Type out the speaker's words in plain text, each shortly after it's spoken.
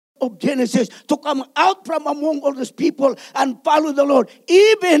of Genesis to come out from among all these people and follow the Lord,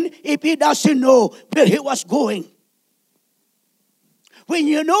 even if he doesn't know where he was going. When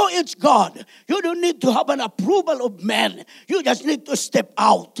you know it's God, you don't need to have an approval of man. You just need to step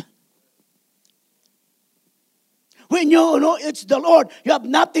out. When you know it's the Lord, you have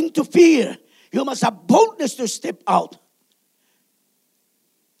nothing to fear. You must have boldness to step out.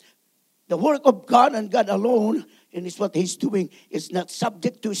 The work of God and God alone, and it's what He's doing, is not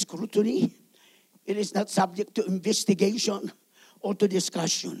subject to scrutiny. It is not subject to investigation or to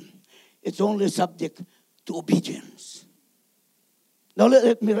discussion. It's only subject to obedience. Now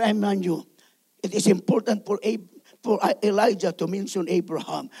let me remind you, it is important for Elijah to mention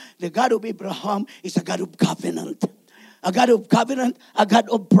Abraham. The God of Abraham is a God of covenant. A God of covenant, a God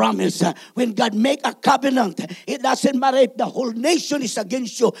of promise. When God make a covenant, it doesn't matter if the whole nation is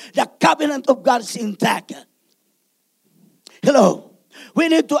against you. The covenant of God is intact. Hello. We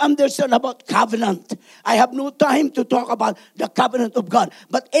need to understand about covenant. I have no time to talk about the covenant of God.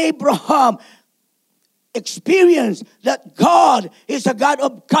 But Abraham experienced that God is a God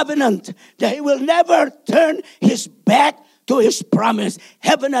of covenant. That He will never turn His back to His promise.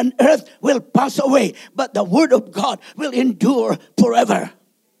 Heaven and earth will pass away, but the word of God will endure forever.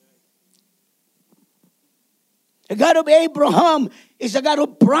 The God of Abraham is a God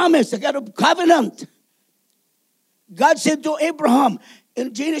of promise, a God of covenant. God said to Abraham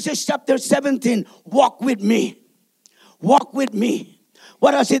in Genesis chapter 17, walk with me. Walk with me.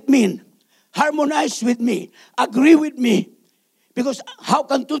 What does it mean? Harmonize with me. Agree with me. Because how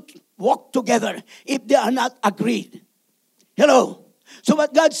can two walk together if they are not agreed? Hello. So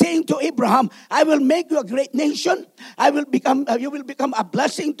what God's saying to Abraham, I will make you a great nation. You will become a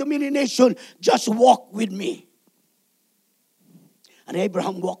blessing to many nations. Just walk with me. And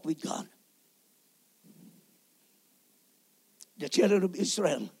Abraham walked with God. The children of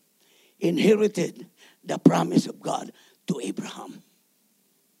Israel inherited the promise of God to Abraham.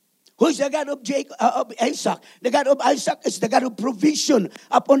 Who is the God of Isaac? The God of Isaac is the God of provision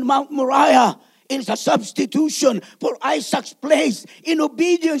upon Mount Moriah. It's a substitution for Isaac's place in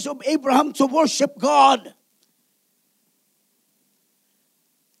obedience of Abraham to worship God.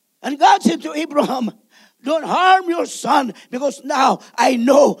 And God said to Abraham, don't harm your son, because now I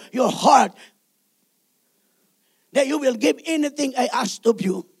know your heart, that you will give anything I asked of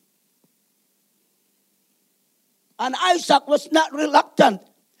you. And Isaac was not reluctant,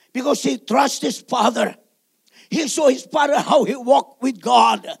 because he trusted his father. He saw his father how he walked with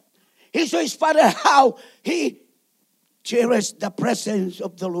God. He saw his father how he cherished the presence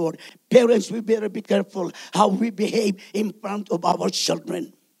of the Lord. Parents, we better be careful how we behave in front of our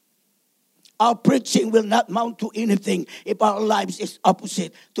children. Our preaching will not mount to anything if our lives is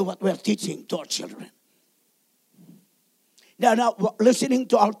opposite to what we're teaching to our children. They're not listening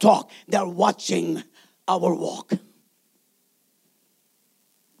to our talk. They're watching our walk.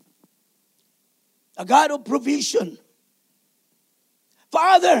 A God of provision.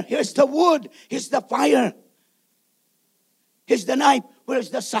 Father, here's the wood. Here's the fire. Here's the knife. Where's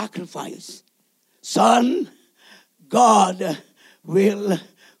the sacrifice? Son, God will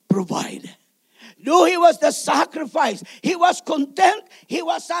provide. No, He was the sacrifice. He was content. He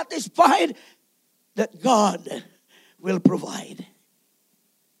was satisfied that God will provide.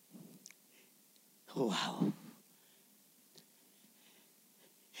 Oh, wow.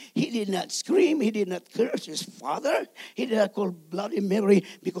 He did not scream. He did not curse his father. He did not call Bloody Mary,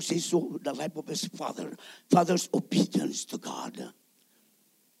 because he saw the life of his father's obedience to God.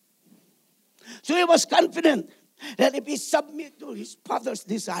 So he was confident that if he submit to his father's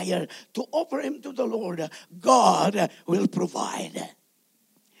desire to offer him to the Lord, God will provide.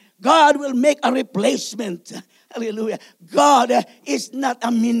 God will make a replacement. Hallelujah. God is not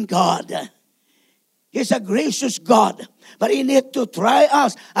a mean God. He's a gracious God. But He needs to try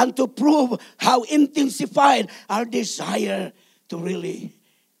us and to prove how intensified our desire to really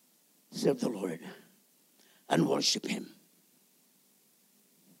serve the Lord and worship Him.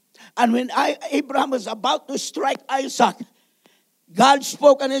 And when Abraham was about to strike Isaac, God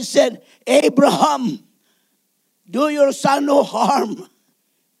spoke and He said, Abraham, do your son no harm.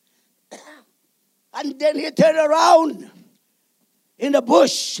 And then he turned around in the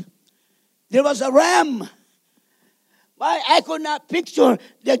bush. There was a ram. But I could not picture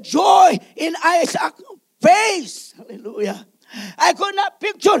the joy in Isaac's face. Hallelujah. I could not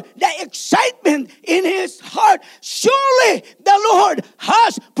picture the excitement in his heart. Surely the Lord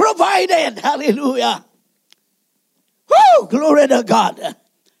has provided. Hallelujah. Woo! Glory to God.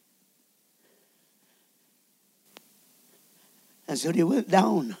 And so they went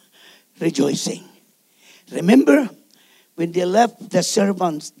down rejoicing. Remember, when they left the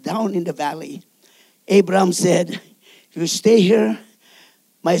servants down in the valley, Abraham said, "You stay here,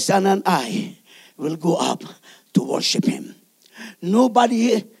 my son and I will go up to worship him."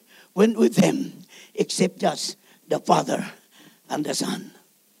 Nobody went with them except just the Father and the Son.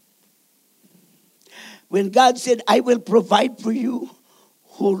 When God said, "I will provide for you,"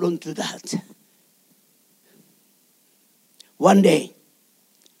 hold on to that. One day,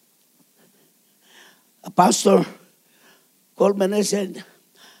 a pastor called me and said,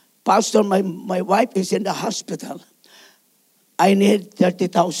 "Pastor, my wife is in the hospital. I need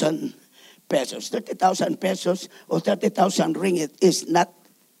 30,000 pesos. 30,000 pesos or 30,000 ringgit is not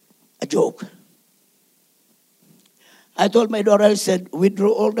a joke." I told my daughter, I said,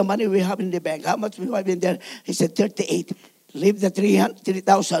 "Withdraw all the money we have in the bank." "How much we have in there?" He said, 38. Leave the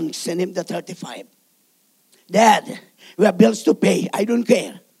 3,000, send him the 35. "Dad, we have bills to pay. I don't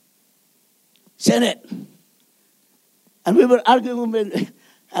care. Send it." And we were arguing,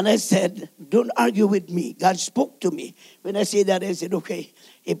 and I said, "Don't argue with me. God spoke to me." When I said that, I said, "Okay,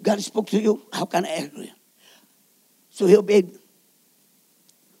 if God spoke to you, how can I agree?" So he obeyed.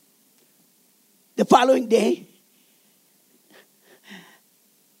 The following day,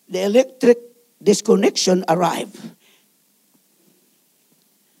 the electric disconnection arrived.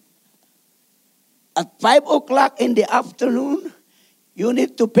 At 5 o'clock in the afternoon, you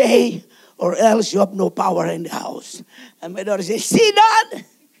need to pay or else you have no power in the house. And my daughter said, "See, Dad?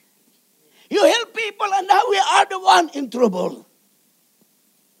 You help people and now we are the one in trouble."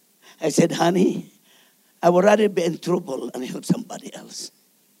 I said, "Honey, I would rather be in trouble and help somebody else.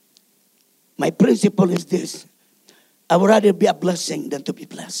 My principle is this: I would rather be a blessing than to be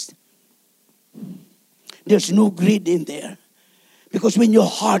blessed." There's no greed in there. Because when your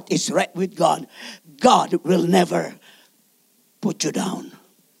heart is right with God, God will never put you down.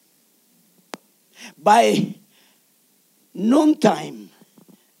 By noontime,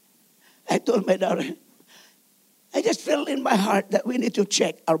 I told my daughter, I just felt in my heart that we need to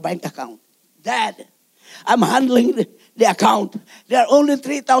check our bank account. "Dad, I'm handling the account. There are only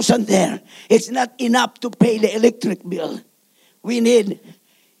 3,000 there. It's not enough to pay the electric bill. We need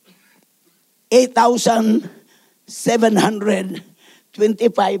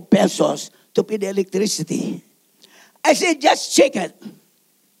 8,725 pesos to pay the electricity." I said, "Just check it."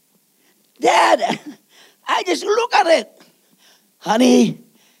 "Dad, I just look at it." "Honey,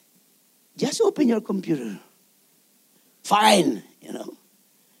 just open your computer." "Fine,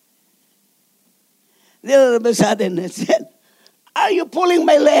 Then all of a sudden I said, "Are you pulling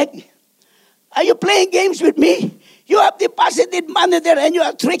my leg? Are you playing games with me? You have deposited money there and you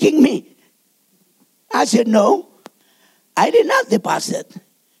are tricking me." I said, "No, I did not deposit.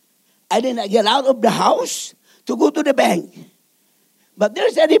 I did not get out of the house to go to the bank. But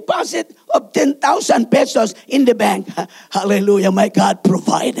there's a deposit of 10,000 pesos in the bank." Hallelujah. My God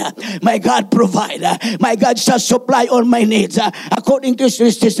provider. My God provider. My God shall supply all my needs according to his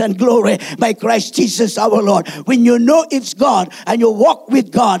riches and glory by Christ Jesus our Lord. When you know it's God and you walk with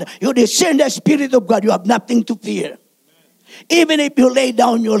God, you discern the Spirit of God, you have nothing to fear. Even if you lay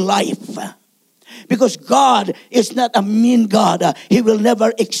down your life. Because God is not a mean God. He will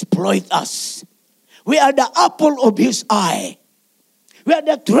never exploit us. We are the apple of his eye. We are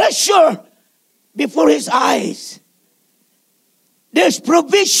the treasure before his eyes. There's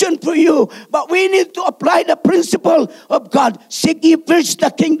provision for you, but we need to apply the principle of God. Seek ye first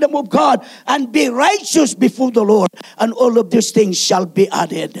the kingdom of God and be righteous before the Lord, and all of these things shall be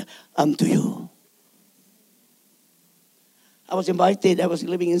added unto you. I was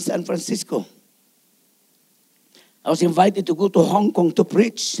living in San Francisco. I was invited to go to Hong Kong to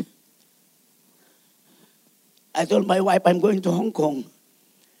preach. I told my wife, "I'm going to Hong Kong.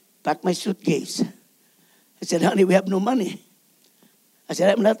 Pack my suitcase." I said, "Honey, we have no money." I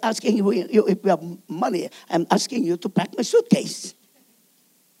said, "I'm not asking you if we have money. I'm asking you to pack my suitcase."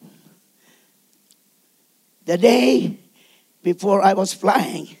 The day before I was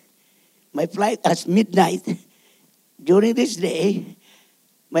flying, my flight was midnight. During this day,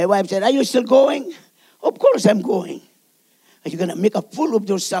 my wife said, "Are you still going?" "Of course I'm going." "Are you going to make a fool of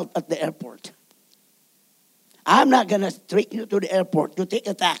yourself at the airport?" "I'm not going to take you to the airport. You take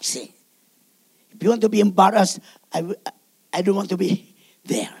a taxi. If you want to be embarrassed, I don't want to be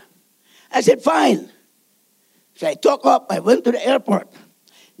there." I said, "Fine." So I took up. I went to the airport.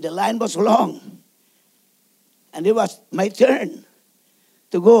 The line was long. And it was my turn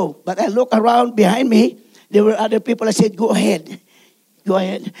to go. But I looked around behind me. There were other people. I said, "Go ahead. Go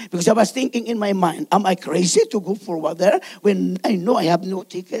ahead." Because I was thinking in my mind, am I crazy to go forward there when I know I have no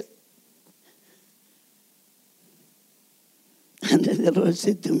ticket? And then the Lord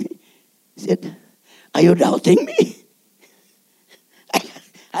said to me, he said, "Are you doubting me?"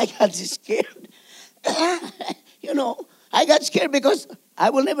 I got scared. I got scared because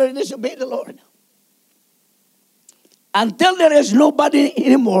I will never disobey the Lord. Until there is nobody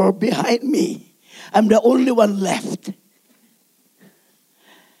anymore behind me, I'm the only one left.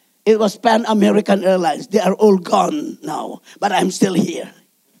 It was Pan American Airlines. They are all gone now, but I'm still here.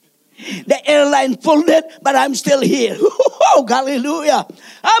 The airline folded, but I'm still here. Oh, hallelujah.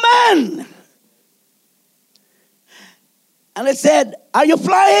 Amen. And I said, are you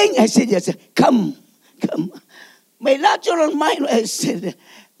flying? I said, yes. Come. My natural mind,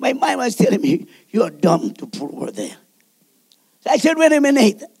 my mind was telling me, you are dumb to pull over there. So I said, wait a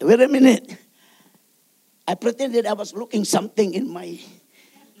minute. I pretended I was looking something in my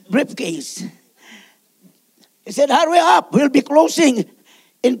briefcase. He said, hurry up, we'll be closing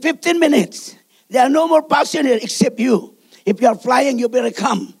in 15 minutes. There are no more passengers except you. If you are flying, you better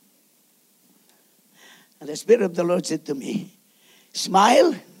come. And the Spirit of the Lord said to me,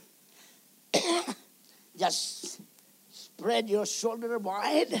 smile. Just spread your shoulder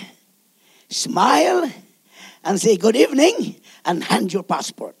wide. Smile. And say, good evening. And hand your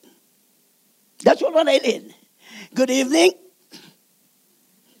passport. That's what I did. Good evening.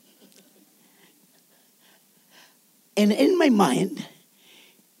 And in my mind,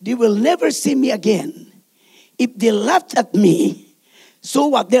 they will never see me again. If they laughed at me, so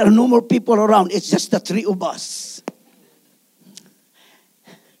what? There are no more people around. It's just the three of us.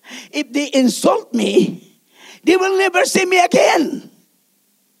 If they insult me, they will never see me again.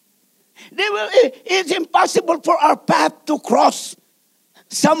 It's impossible for our path to cross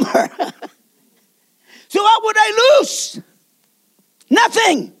somewhere. So what would I lose?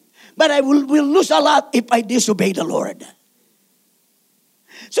 Nothing. But I will lose a lot if I disobey the Lord.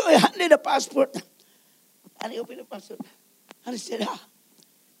 So I handed the passport. And I opened the passport. And I said,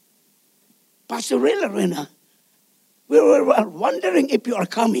 Pastor Rena, we were wondering if you are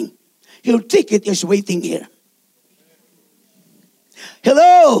coming. Your ticket is waiting here.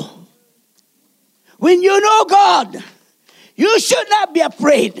 Hello. When you know God, you should not be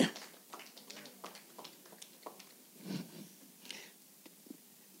afraid.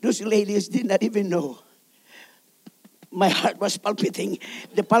 Those ladies did not even know. My heart was palpitating.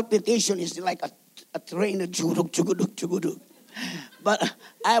 The palpitation is like a train. But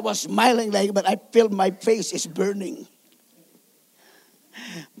I was smiling but I feel my face is burning.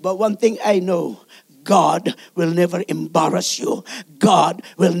 But one thing I know, God will never embarrass you. God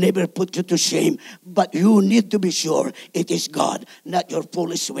will never put you to shame. But you need to be sure it is God, not your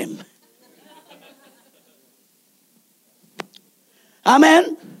foolish whim.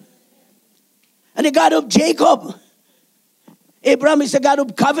 Amen. And the God of Jacob. Abraham is a God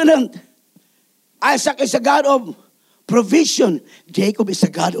of covenant. Isaac is a God of provision. Jacob is a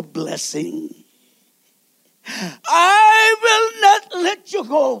God of blessing. I will not let you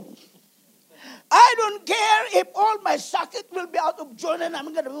go. I don't care if all my socket will be out of joint and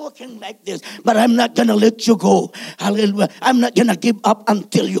I'm going to be walking like this. But I'm not going to let you go. Hallelujah. I'm not going to give up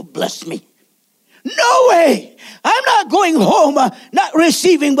until you bless me. No way. I'm not going home not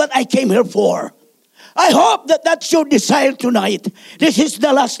receiving what I came here for. I hope that that's your desire tonight. This is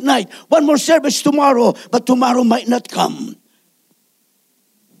the last night. One more service tomorrow, but tomorrow might not come.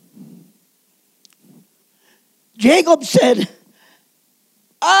 Jacob said,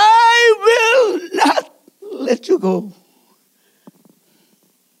 I will not let you go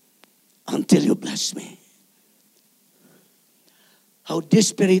until you bless me. How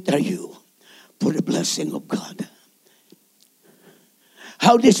desperate are you for the blessing of God?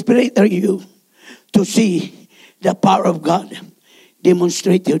 How desperate are you to see the power of God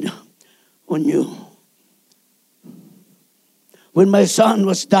demonstrated on you? When my son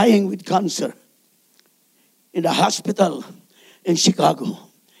was dying with cancer in the hospital in Chicago,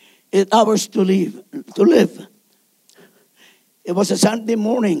 8 hours to live. It was a Sunday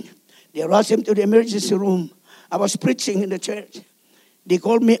morning. They rushed him to the emergency room. I was preaching in the church. They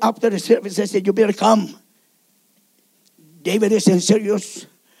called me after the service. They said, you better come. David is in serious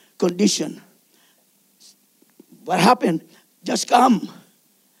condition. What happened? Just come.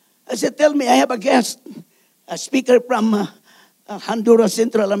 I said, tell me, I have a guest, a speaker from Honduras,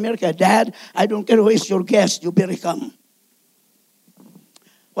 Central America. Dad, I don't care who is your guest. You better come.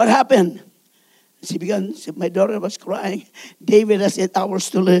 What happened? My daughter was crying. David has 8 hours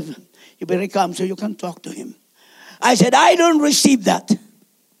to live. You better come so you can talk to him. I said, I don't receive that.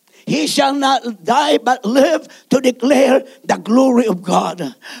 He shall not die but live to declare the glory of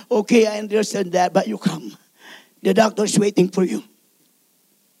God. Okay, I understand that, but you come. The doctor is waiting for you.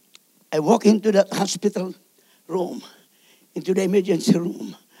 I walk into that hospital room, into the emergency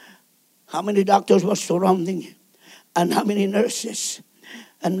room. How many doctors were surrounding him? And how many nurses?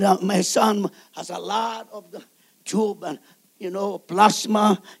 And my son has a lot of the tube and,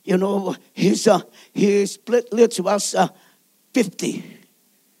 plasma. His platelets was 50.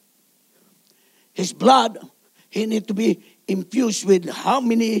 His blood, he need to be infused with how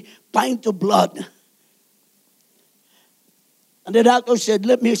many pints of blood? And the doctor said,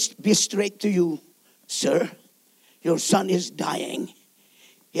 let me be straight to you, sir. Your son is dying.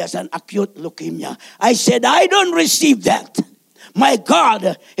 He has an acute leukemia. I said, I don't receive that. My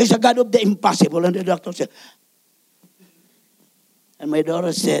God is a God of the impossible. And the doctor said, and my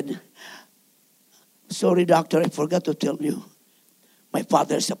daughter said, sorry, doctor, I forgot to tell you. My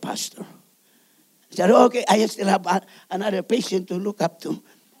father is a pastor. I said, okay, I still have another patient to look up to.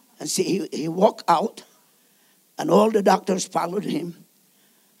 And see, he walked out, and all the doctors followed him,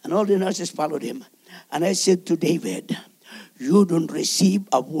 and all the nurses followed him. And I said to David, you don't receive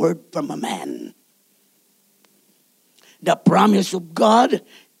a word from a man. The promise of God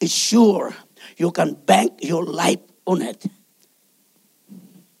is sure. You can bank your life on it.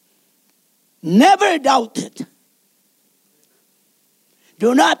 Never doubt it.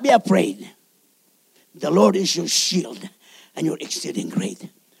 Do not be afraid. The Lord is your shield and your exceeding great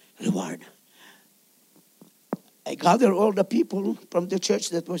reward. I gathered all the people from the church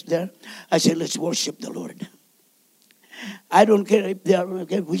that was there. I said, let's worship the Lord. I don't care if they are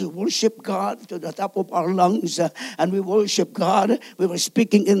okay. We worship God to the top of our lungs, and we worship God. We were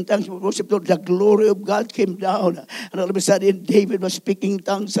speaking in tongues. We worshiped God. The glory of God came down, and all of a sudden, David was speaking in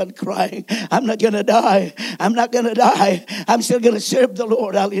tongues and crying, "I'm not gonna die. I'm not gonna die. I'm still gonna serve the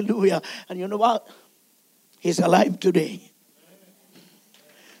Lord." Hallelujah! And you know what? He's alive today.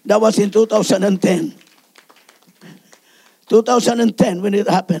 That was in 2010. 2010 when it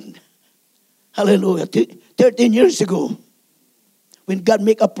happened. Hallelujah. 13 years ago. When God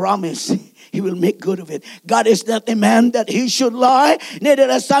make a promise, He will make good of it. God is not a man that He should lie, neither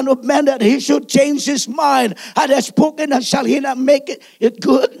a son of man that He should change His mind. Had I spoken, and shall He not make it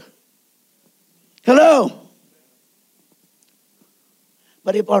good? Hello?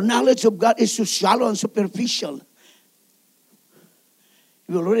 But if our knowledge of God is so shallow and superficial,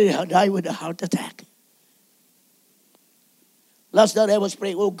 we will already die with a heart attack. Last night I was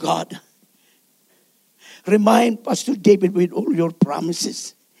praying, oh God, remind Pastor David with all your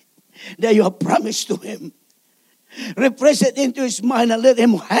promises that you have promised to him. Repress it into his mind and let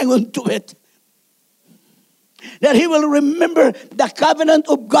him hang on to it. That he will remember the covenant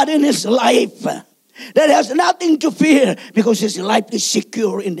of God in his life. That has nothing to fear because his life is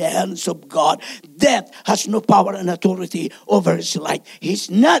secure in the hands of God. Death has no power and authority over his life. He's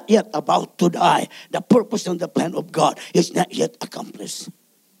not yet about to die. The purpose and the plan of God is not yet accomplished.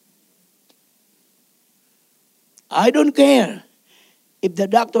 I don't care if the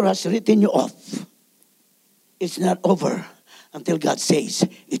doctor has written you off. It's not over until God says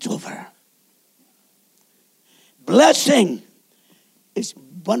it's over. Blessing is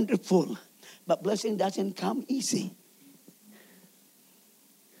wonderful, but blessing doesn't come easy.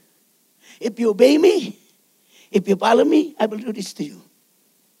 If you obey me, if you follow me, I will do this to you.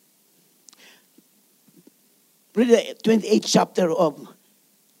 Read the 28th chapter of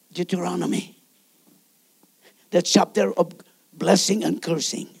Deuteronomy. The chapter of blessing and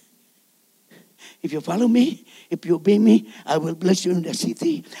cursing. If you follow me, if you obey me, I will bless you in the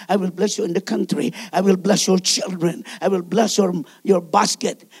city. I will bless you in the country. I will bless your children. I will bless your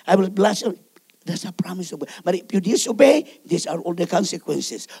basket. I will bless you. That's a promise of God. But if you disobey, these are all the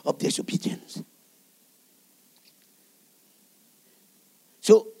consequences of disobedience.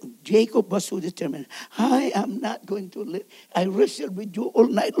 So Jacob was so determined. I am not going to live. I wrestled with you all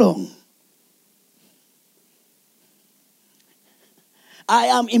night long. I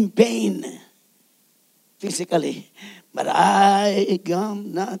am in pain physically, but I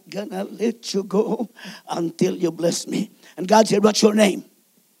am not gonna let you go until you bless me. And God said, what's your name?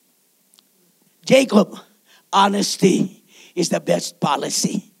 Jacob. Honesty is the best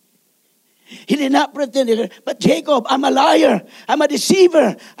policy. He did not pretend, but Jacob, I'm a liar, I'm a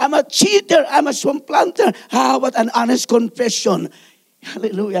deceiver, I'm a cheater, I'm a supplanter. What an honest confession.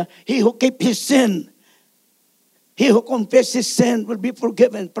 Hallelujah. He who keeps his sin, he who confesses sin will be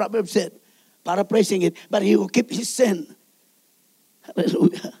forgiven. Proverbs said, paraphrasing it, but he who keeps his sin.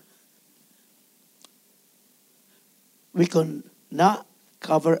 Hallelujah. We can not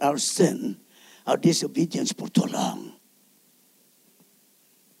cover our sin, our disobedience for too long.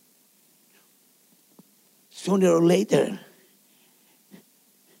 Sooner or later,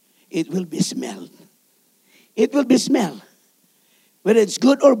 it will be smelled. It will be smelled. Whether it's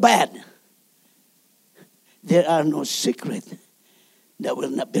good or bad, there are no secret that will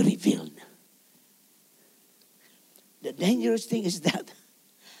not be revealed. The dangerous thing is that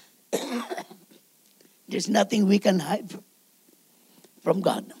There's nothing we can hide from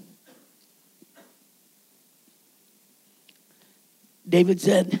God. David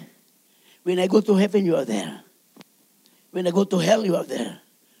said, when I go to heaven, you are there. When I go to hell, you are there.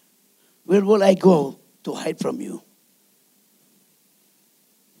 Where will I go to hide from you?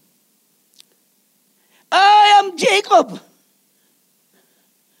 I am Jacob.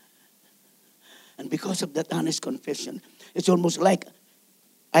 And because of that honest confession, it's almost like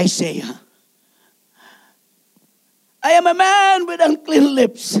Isaiah. I am a man with unclean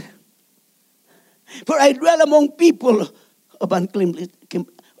lips, for I dwell among people of unclean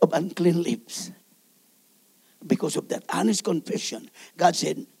lips. Because of that honest confession, God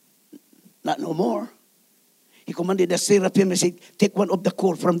said, not no more. He commanded the seraphim and said, take one of the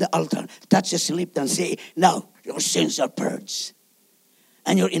coal from the altar, touch his lips and say, now your sins are purged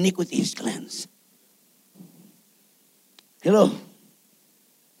and your iniquity is cleansed. Hello.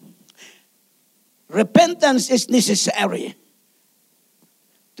 Repentance is necessary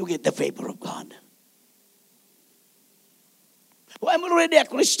to get the favor of God. Well, I'm already a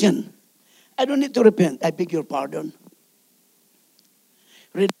Christian. I don't need to repent. I beg your pardon.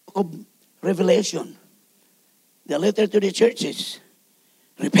 Read the book of Revelation. The letter to the churches.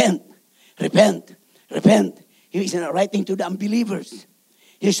 Repent, repent, repent. He is not writing to the unbelievers.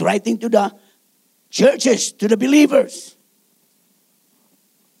 He's writing to the churches, to the believers.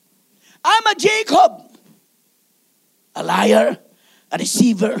 I'm a Jacob, a liar, a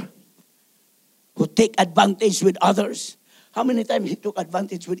deceiver, who take advantage with others. How many times he took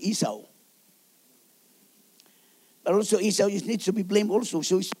advantage with Esau? But also Esau needs to be blamed also.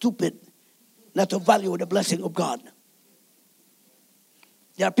 So he's stupid not to value the blessing of God.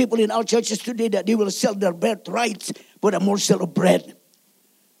 There are people in our churches today that they will sell their birthrights for a morsel of bread.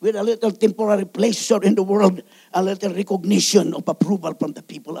 With a little temporary pleasure in the world, a little recognition of approval from the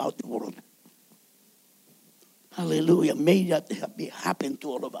people out in the world. Hallelujah. May that happen to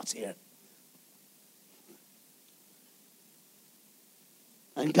all of us here.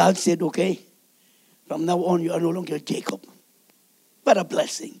 And God said, okay, from now on you are no longer Jacob. What a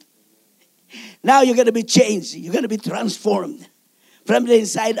blessing. Now you're going to be changed. You're going to be transformed. From the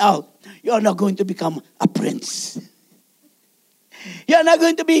inside out, you're not going to become a prince. You're not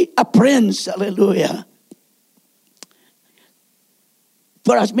going to be a prince. Hallelujah.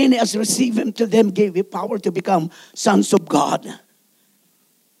 For as many as receive him, to them gave he power to become sons of God.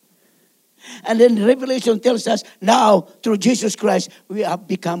 And then Revelation tells us, now through Jesus Christ, we have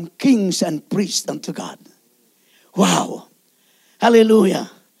become kings and priests unto God. Wow.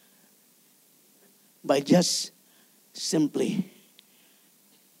 Hallelujah. By just simply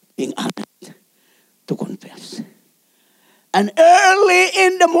being honest to confess. And early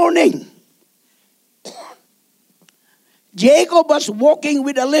in the morning, Jacob was walking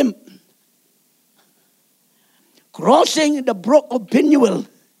with a limp, crossing the brook of Peniel.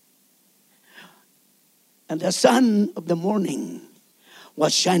 And the sun of the morning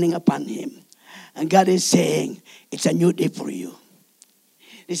was shining upon him. And God is saying, it's a new day for you.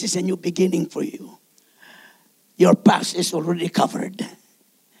 This is a new beginning for you. Your past is already covered.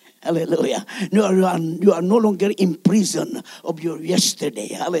 Hallelujah. You are no longer in prison of your yesterday.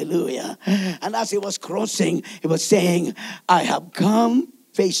 Hallelujah. And as he was crossing, he was saying, I have come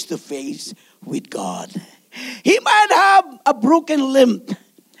face to face with God. He might have a broken limb.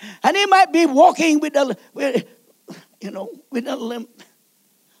 And he might be walking with a limp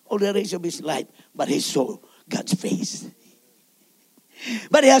all the rest of his life. But he saw God's face.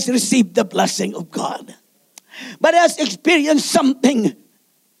 But he has received the blessing of God. But he has experienced something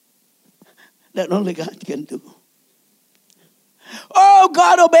that only God can do. Oh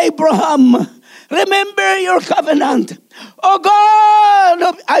God of Abraham, remember your covenant. Oh God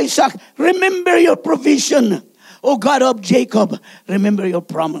of Isaac, remember your provision. Oh God of Jacob, remember your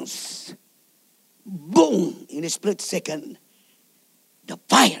promise. Boom, in a split second, the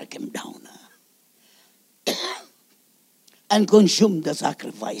fire came down and consumed the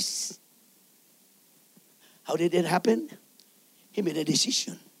sacrifice. How did it happen? He made a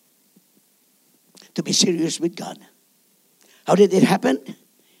decision to be serious with God. How did it happen?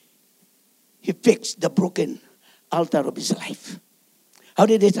 He fixed the broken altar of his life. How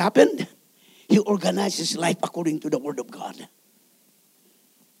did it happen? He organized his life according to the word of God.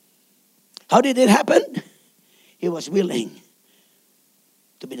 How did it happen? He was willing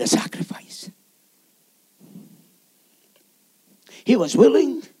to be the sacrifice. He was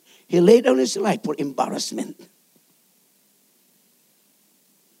willing. He laid down his life for embarrassment.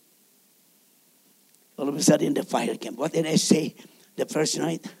 All of a sudden the fire came. What did I say the first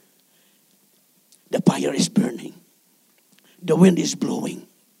night? The fire is burning. The wind is blowing.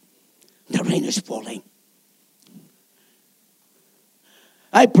 The rain is falling.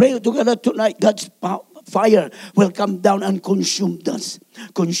 I pray together tonight, God's fire will come down and consume us.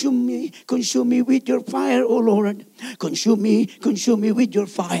 Consume me with your fire, O Lord. Consume me with your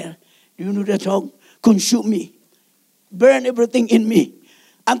fire. Do you know that song? Consume me. Burn everything in me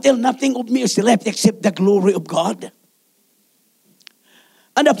until nothing of me is left except the glory of God.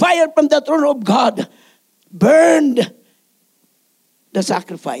 And the fire from the throne of God burned the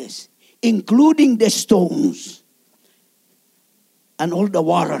sacrifice, including the stones. And all the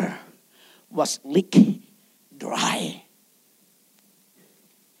water was licked dry.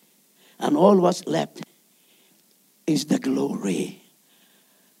 And all was left is the glory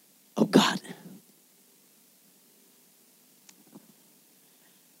of God.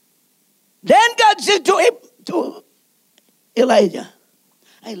 Then God said to Elijah,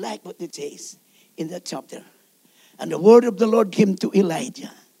 I like what it says in that chapter. And the word of the Lord came to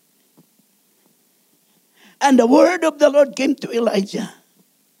Elijah. And the word of the Lord came to Elijah.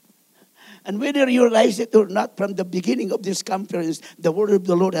 And whether you realize it or not, from the beginning of this conference, the word of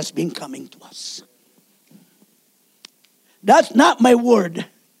the Lord has been coming to us. That's not my word.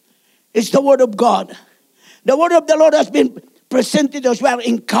 It's the word of God. The word of the Lord has been presented as well,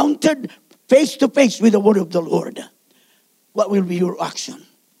 encountered face to face with the word of the Lord. What will be your action?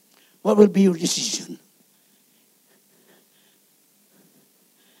 What will be your decision?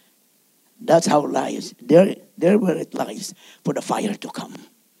 That's how it lies. There where it lies for the fire to come.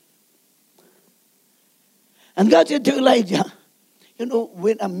 And God said to Elijah, you know,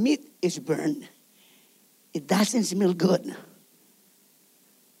 when a meat is burned, it doesn't smell good.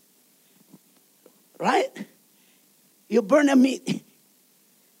 Right? You burn a meat.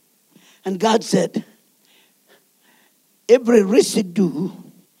 And God said, every residue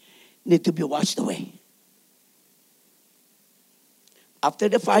need to be washed away. After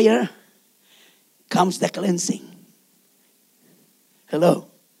the fire comes the cleansing. Hello.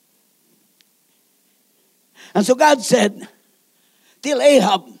 And so God said, tell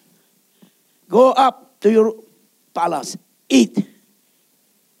Ahab, go up to your palace, eat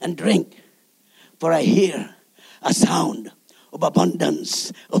and drink, for I hear a sound of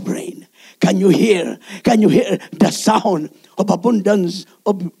abundance of rain. Can you hear the sound of abundance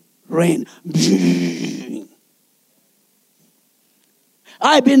of rain?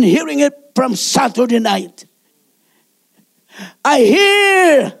 I've been hearing it from Saturday night. I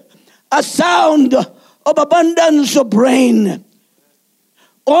hear a sound of abundance of rain.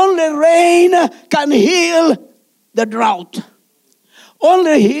 Only rain can heal the drought.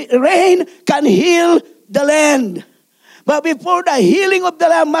 Only rain can heal the land. But before the healing of the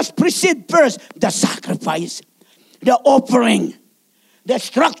land must precede first the sacrifice, the offering, the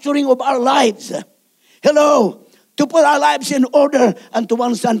structuring of our lives. Hello. To put our lives in order and to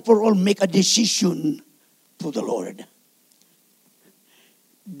once and for all make a decision for the Lord.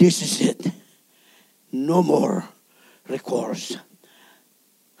 This is it. No more recourse.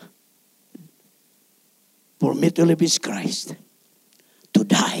 For me to live is Christ. To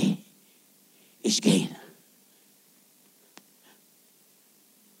die is gain.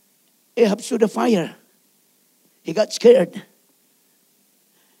 Ahab saw the fire. He got scared.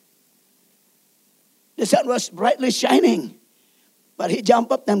 The sun was brightly shining. But he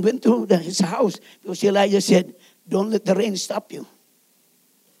jumped up and went to his house. Because Elijah said, don't let the rain stop you.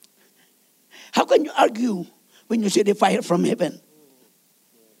 How can you argue when you see the fire from heaven?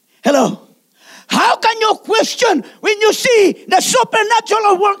 Hello? How can you question when you see the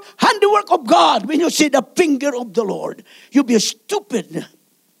supernatural work, handiwork of God, when you see the finger of the Lord? You'll be stupid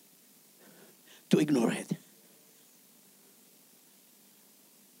to ignore it.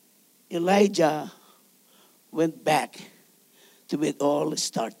 Elijah went back to where it all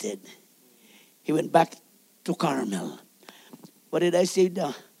started. He went back to Carmel. What did I say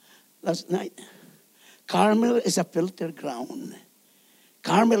last night? Carmel is a filter ground.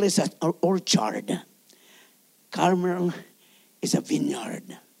 Carmel is an orchard. Carmel is a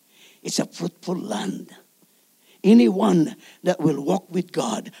vineyard. It's a fruitful land. Anyone that will walk with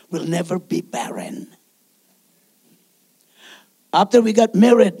God will never be barren. After we got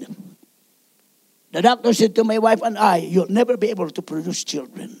married, the doctor said to my wife and I, you'll never be able to produce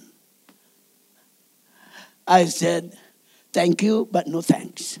children. I said, thank you, but no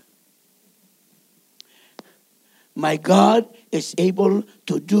thanks. My God is able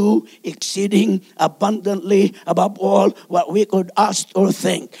to do exceeding abundantly above all what we could ask or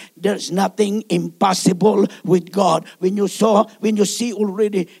think. There's nothing impossible with God. When you see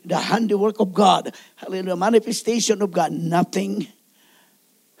already the handiwork of God, the manifestation of God, nothing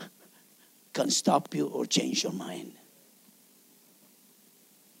can stop you or change your mind.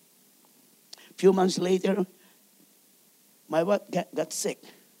 A few months later, My wife got sick,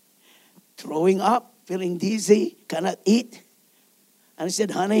 throwing up, feeling dizzy, cannot eat. And I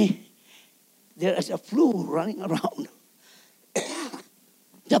said, honey, there is a flu running around.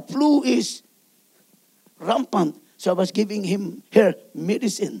 The flu is rampant. So I was giving her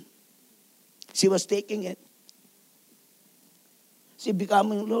medicine. She was taking it. She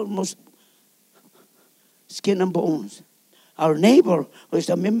becoming almost skin and bones. Our neighbor, who is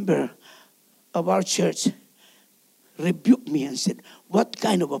a member of our church, rebuked me and said, what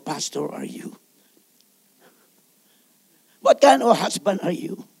kind of a pastor are you? What kind of a husband are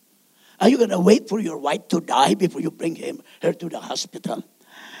you? Are you going to wait for your wife to die before you bring her to the hospital?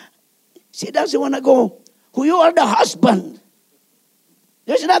 She doesn't want to go. Who you are the husband.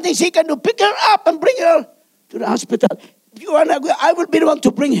 There's nothing she can do. Pick her up and bring her to the hospital. If you want to go, I will be the one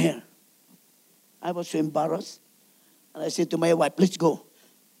to bring her. I was so embarrassed. And I said to my wife, let's go.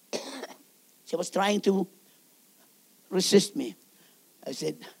 She was trying to resist me. I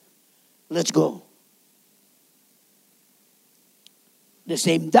said, let's go. The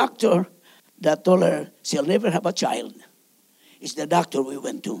same doctor that told her she'll never have a child is the doctor we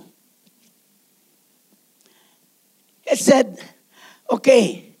went to. He said,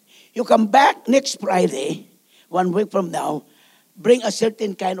 okay, you come back next Friday, 1 week from now, bring a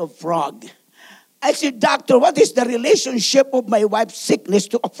certain kind of frog. I said, doctor, what is the relationship of my wife's sickness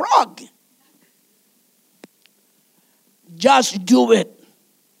to a frog? Just do it.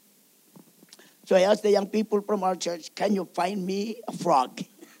 So I asked the young people from our church, can you find me a frog?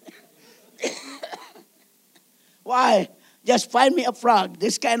 Why? Just find me a frog,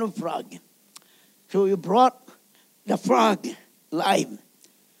 this kind of frog. So we brought the frog live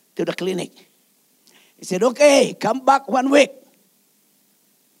to the clinic. He said, okay, come back 1 week.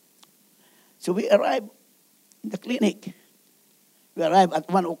 So we arrived in the clinic. We arrived at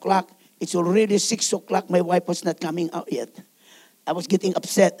 1 o'clock. It's already 6 o'clock. My wife was not coming out yet. I was getting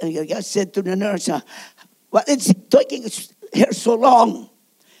upset. And I said to the nurse, what is taking her so long?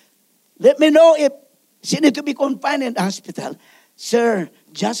 Let me know if she needs to be confined in the hospital. Sir,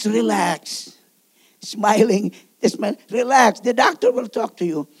 just relax. Smiling, relax. The doctor will talk to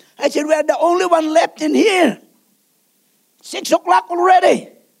you. I said, we are the only one left in here. 6 o'clock already.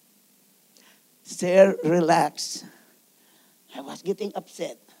 Sir, relax. I was getting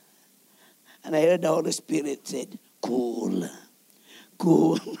upset. And I heard the Holy Spirit said, cool.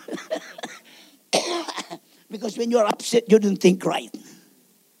 Because when you're upset, you don't think right.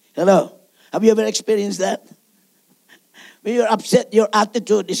 Hello? Have you ever experienced that? When you're upset, your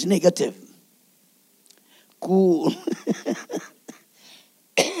attitude is negative. Cool.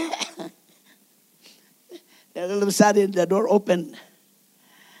 Then all of a sudden, the door opened.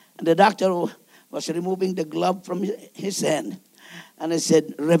 And the doctor was removing the glove from his hand. And I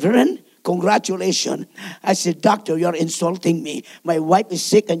said, Reverend, congratulations. I said, doctor, you're insulting me. My wife is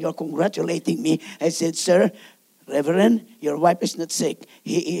sick and you're congratulating me. I said, sir, Reverend, your wife is not sick.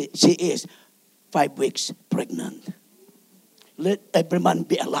 She is 5 weeks pregnant. Let every man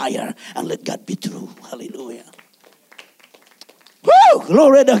be a liar and let God be true. Hallelujah. Woo!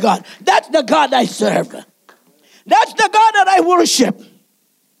 Glory to God. That's the God I serve. That's the God that I worship.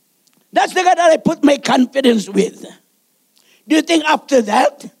 That's the God that I put my confidence with. Do you think after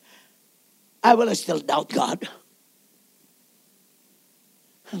that, I will still doubt God?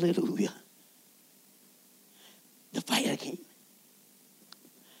 Hallelujah. The fire came.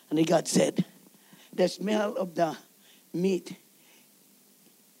 And then God said, the smell of the meat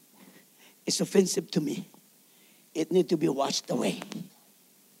is offensive to me. It needs to be washed away.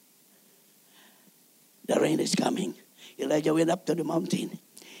 The rain is coming. Elijah went up to the mountain.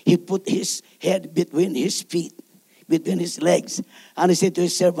 He put his head between his feet, between his legs. And he said to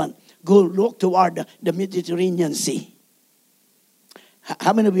his servant, go look toward the Mediterranean Sea.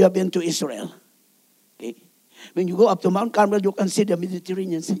 How many of you have been to Israel? Okay. When you go up to Mount Carmel, you can see the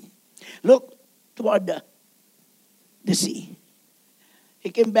Mediterranean Sea. Look toward the sea. He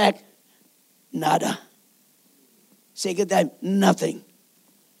came back, nada. Second time, nothing.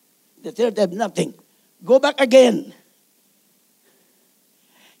 The third time, nothing. Go back again.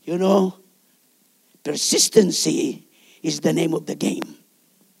 You know, persistency is the name of the game.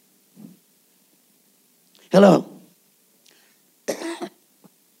 Hello.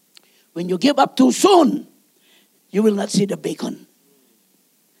 When you give up too soon, you will not see the bacon.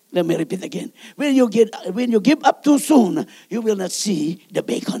 Let me repeat again. When you give up too soon, you will not see the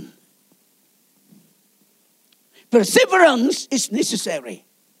bacon. Perseverance is necessary.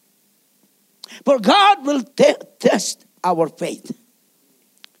 For God will test our faith,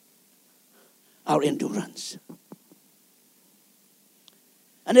 our endurance.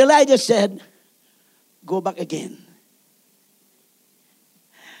 And Elijah said, go back again.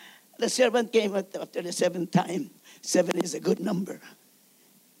 The servant came after the seventh time. 7 is a good number.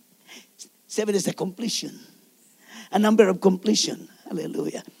 7 is a completion. A number of completion.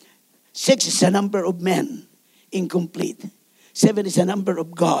 Hallelujah. 6 is a number of men. Incomplete. 7 is a number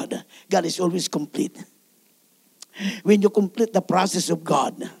of God. God is always complete. When you complete the process of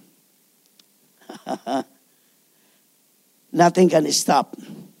God, nothing can stop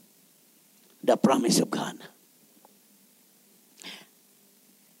the promise of God.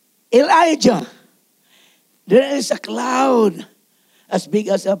 Elijah, there is a cloud as big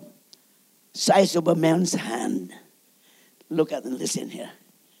as a size of a man's hand. Look at and listen here.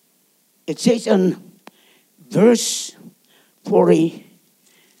 It says on verse 40,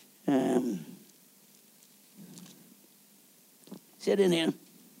 said in here,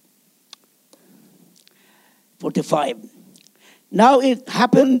 45. Now it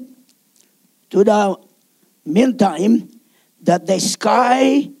happened to the meantime that the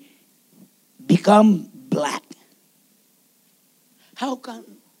sky become black. How can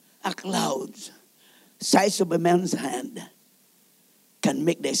a cloud size of a man's hand can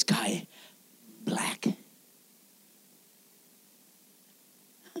make the sky black?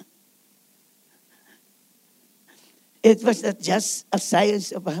 It was not just a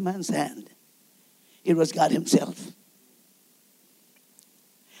size of a man's hand. It was God himself.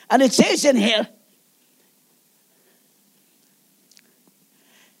 And it says in here,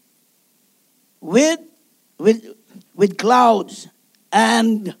 with clouds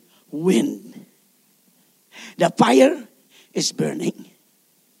and wind. The fire is burning.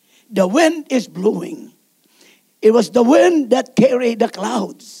 The wind is blowing. It was the wind that carried the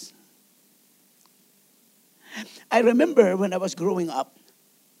clouds. I remember when I was growing up,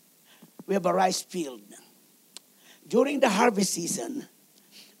 we have a rice field. During the harvest season,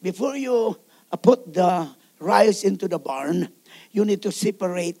 before you put the rice into the barn, you need to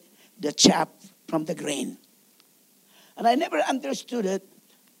separate the chaff from the grain. And I never understood it.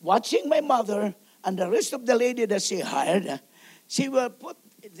 Watching my mother and the rest of the lady that she hired, they will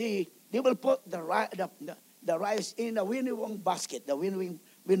put the rice in a winnowing basket, the winnowing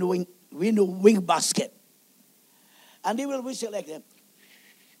basket. And they will whistle like that.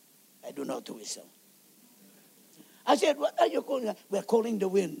 I do not whistle. I said, what are you calling? We're calling the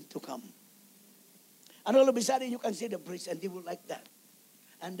wind to come. And all of a sudden you can see the breeze and they will like that.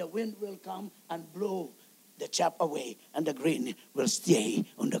 And the wind will come and blow the chaff away and the grain will stay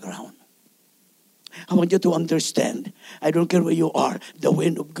on the ground. I want you to understand, I don't care where you are, the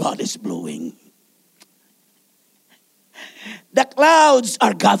wind of God is blowing. The clouds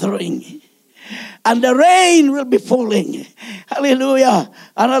are gathering. And the rain will be falling. Hallelujah.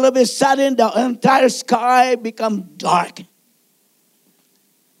 And all of a sudden, the entire sky becomes dark.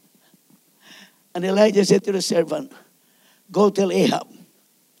 And Elijah said to the servant, go tell Ahab,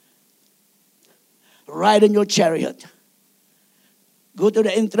 ride in your chariot. Go to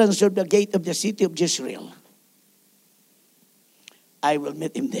the entrance of the gate of the city of Jezreel. I will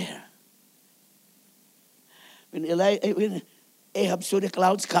meet him there. When Ahab saw the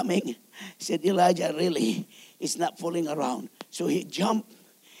clouds coming, he said, Elijah really is not fooling around. So he jumped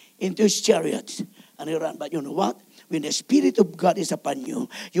into his chariot and he ran. But you know what? When the Spirit of God is upon you,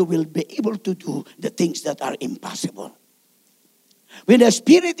 you will be able to do the things that are impossible. When the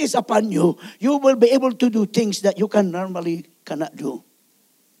Spirit is upon you, you will be able to do things that you normally cannot do.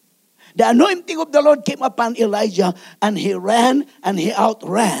 The anointing of the Lord came upon Elijah and he ran and he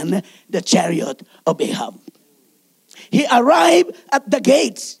outran the chariot of Ahab. He arrived at the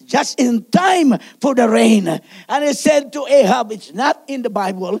gates just in time for the rain. And he said to Ahab, it's not in the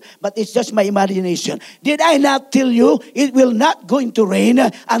Bible, but it's just my imagination. Did I not tell you it will not going to rain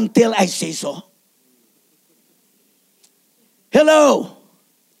until I say so? Hello.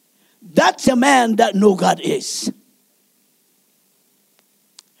 That's a man that know God is.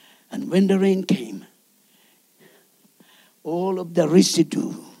 And when the rain came, all of the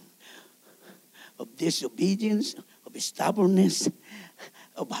residue of disobedience, of stubbornness,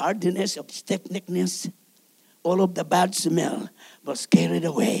 of hardness, of stiff-neckedness, all of the bad smell was carried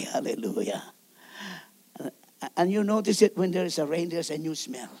away. Hallelujah. And you notice it when there is a rain, there's a new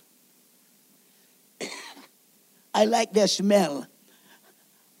smell. I like the smell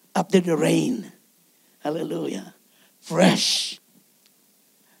after the rain. Hallelujah. Fresh.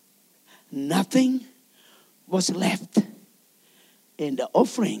 Nothing was left in the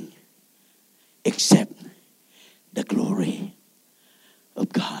offering except the glory of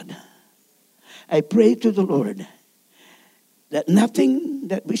God. I pray to the Lord that nothing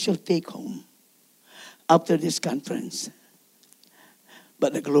that we shall take home after this conference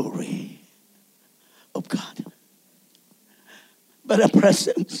but the glory of God. But the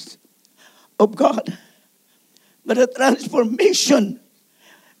presence of God, but a transformation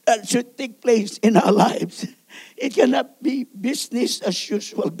that should take place in our lives. It cannot be business as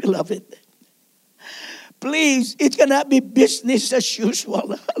usual, beloved. Please, it cannot be business as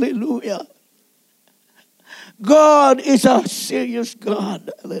usual. Hallelujah. God is a serious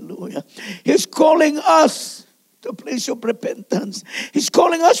God. Hallelujah. He's calling us to a place of repentance. He's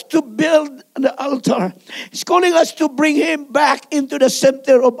calling us to build the altar. He's calling us to bring Him back into the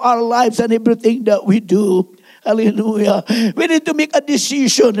center of our lives and everything that we do. Hallelujah. We need to make a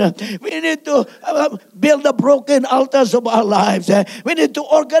decision. We need to build the broken altars of our lives. We need to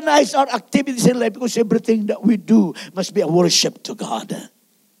organize our activities in life because everything that we do must be a worship to God.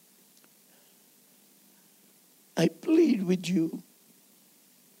 I plead with you.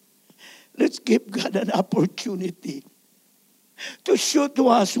 Let's give God an opportunity to show to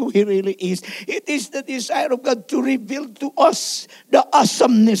us who He really is. It is the desire of God to reveal to us the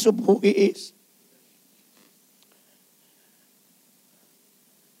awesomeness of who He is.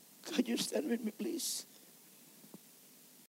 Could you stand with me, please?